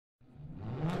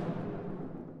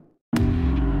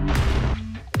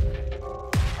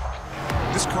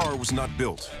This car was not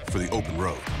built for the open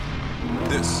road.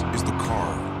 This is the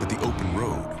car that the open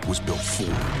road was built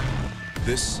for.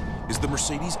 This is the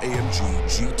Mercedes-AMG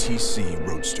GT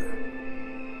Roadster.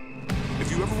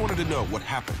 If you ever wanted to know what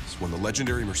happens when the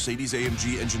legendary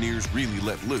Mercedes-AMG engineers really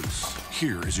let loose,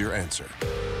 here is your answer.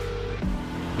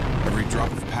 Every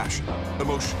drop of passion,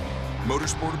 emotion,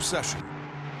 motorsport obsession,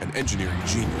 and engineering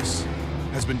genius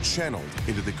has been channeled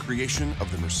into the creation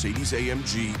of the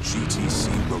Mercedes-AMG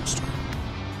GT Roadster.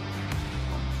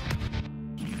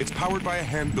 It's powered by a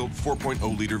hand-built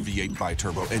 4.0-liter V8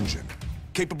 biturbo engine,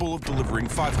 capable of delivering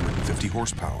 550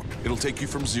 horsepower. It'll take you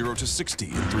from 0 to 60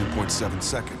 in 3.7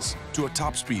 seconds to a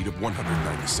top speed of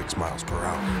 196 miles per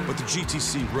hour. But the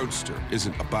GTC Roadster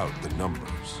isn't about the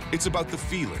numbers. It's about the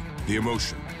feeling, the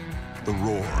emotion, the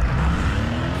roar,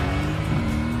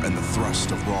 and the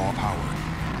thrust of raw power.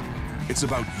 It's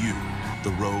about you,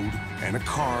 the road, and a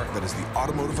car that is the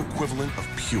automotive equivalent of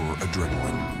pure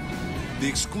adrenaline. The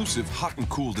exclusive hot and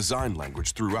cool design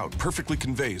language throughout perfectly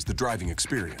conveys the driving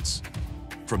experience.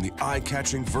 From the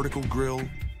eye-catching vertical grille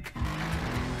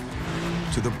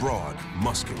to the broad,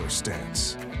 muscular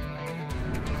stance.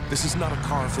 This is not a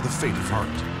car for the faint of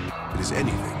heart. It is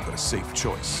anything but a safe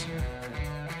choice.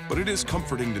 But it is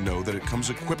comforting to know that it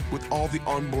comes equipped with all the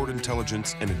onboard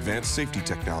intelligence and advanced safety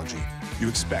technology you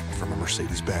expect from a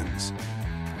Mercedes-Benz.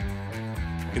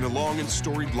 In a long and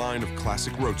storied line of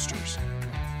classic roadsters,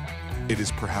 it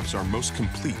is perhaps our most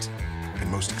complete and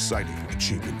most exciting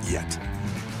achievement yet.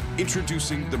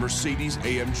 Introducing the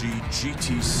Mercedes-AMG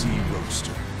GTC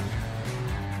Roadster.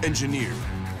 Engineered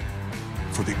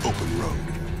for the open road.